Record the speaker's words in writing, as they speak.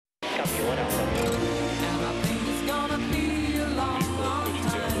campione altamente.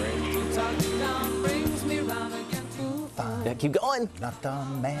 Yeah, keep going. Not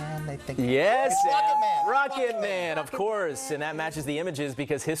done, man. They think Yes, Rocket Man. Rocket Man, of course. And that matches the images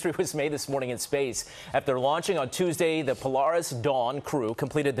because history was made this morning in space. After launching on Tuesday, the Polaris Dawn crew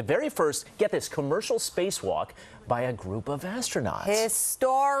completed the very first, get this, commercial spacewalk by a group of astronauts.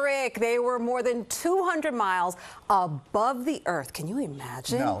 Historic. They were more than 200 miles above the Earth. Can you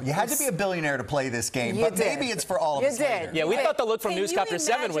imagine? No, you had to be a billionaire to play this game, You but did. maybe it's for all of us. You did. later. Yeah, we thought the look from Newscopter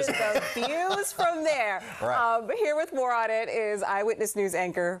 7 was... the views from there. Right. Here with more on it is Eyewitness News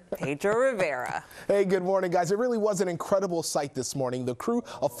anchor Pedro Rivera. Hey, good morning, guys. It really was an incredible sight this morning. The crew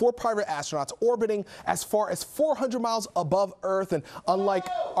of 4 private astronauts orbiting as far as 400 miles above Earth. And unlike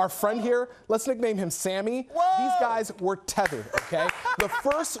our friend here, let's nickname him Sammy, these guys were tethered, okay? The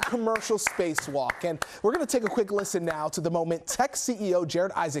first commercial spacewalk. And we're going to take a quick listen now to the moment tech CEO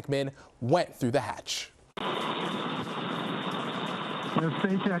Jared Isaacman went through the hatch. There's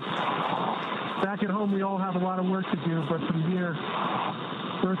SpaceX. Back at home, we all have a lot of work to do, but from here,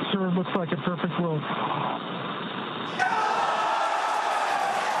 Earth sure looks like a perfect world.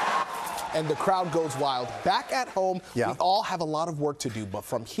 And the crowd goes wild. Back at home, we all have a lot of work to do, but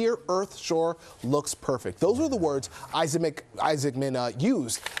from here, Earth sure looks perfect. Those were the words Isaacman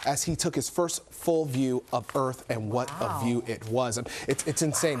used as he took his first full view of Earth, and what a view it was. And it's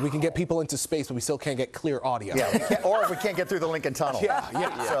insane. We can get people into space, but we still can't get clear audio. Yeah, or we can't get through the Lincoln Tunnel.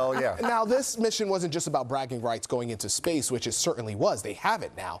 Yeah. So, yeah. Now, this mission wasn't just about bragging rights going into space, which it certainly was. They have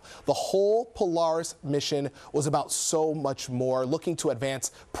it now. The whole Polaris mission was about so much more, looking to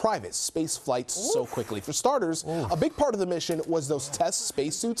advance private space flights so quickly. For starters, a big part of the mission was those test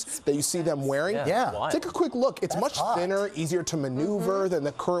spacesuits that you see them wearing. Yeah. Take a quick look. It's much thinner, easier to maneuver than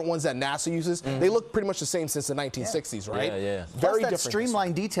the current ones that NASA uses. They look pretty much the same since the 1960s, right? Yeah. Very Plus, that different.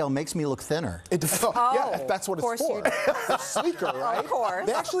 streamlined detail makes me look thinner. Yeah, that's what it's for. you do. It's sleeker, right? Of course.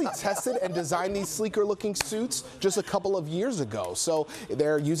 They actually tested and designed these sleeker-looking suits just a couple of years ago, so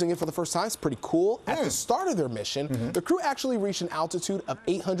they're using it for the first time. It's pretty cool. At the start of their mission, the crew actually reached an altitude of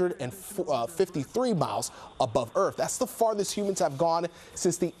 853 miles above Earth. That's the farthest humans have gone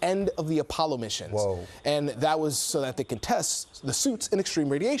since the end of the Apollo missions. Whoa. And that was so that they can test the suits in extreme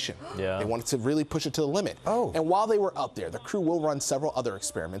radiation. Yeah. They wanted to really push it to the limit. And while they were up there, the crew will run several other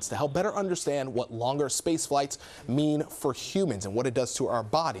experiments to help better understand what longer space flights mean for humans and what it does to our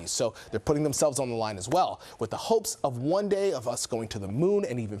bodies. So they're putting themselves on the line as well, with the hopes of one day of us going to the moon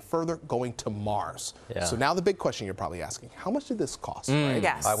and even further going to Mars. So now the big question you're probably asking, how much did this cost, right?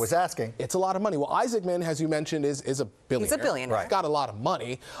 Yes. I was asking. It's a lot of money. Well, Isaacman, as you mentioned, is a billionaire. He's a billionaire. Right. Got a lot of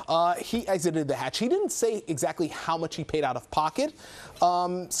money. He exited the hatch. He didn't say exactly how much he paid out of pocket,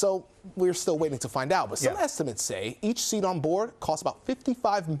 so we're still waiting to find out. But some estimates say each seat on board costs about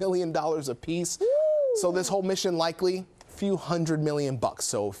 $55 million a piece. So this whole mission likely a few $100 million.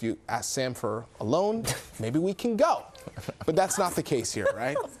 So if you ask Sam for a loan, maybe we can go. But that's not the case here,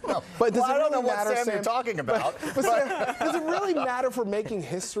 right? No. But does I it don't really know matter, what Sam Sam? you're talking about. But Sam, does it really matter for making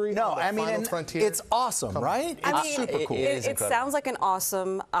history? No, on the I mean, final frontier? it's awesome, right? I It's mean, super cool. it sounds like an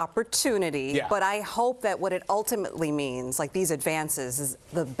awesome opportunity, but I hope that what it ultimately means, like these advances, is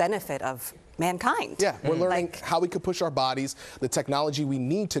the benefit of mankind. Yeah, we're learning how we could push our bodies, the technology we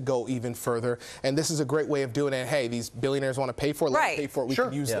need to go even further, and this is a great way of doing it. Hey, these billionaires want to pay for it, let's pay for it. We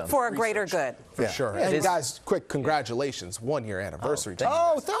can use it for a greater good. For sure. And guys, quick congratulations, 1-year anniversary. Thank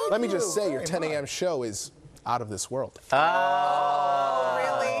you. Let me just say, your 10 a.m. show is out of this world. Really?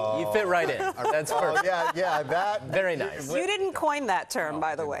 You fit right in. That's perfect. Yeah, that. Very nice. You didn't coin that term,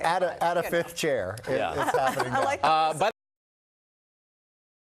 by the way. Add a fifth chair. It's happening now. I like that.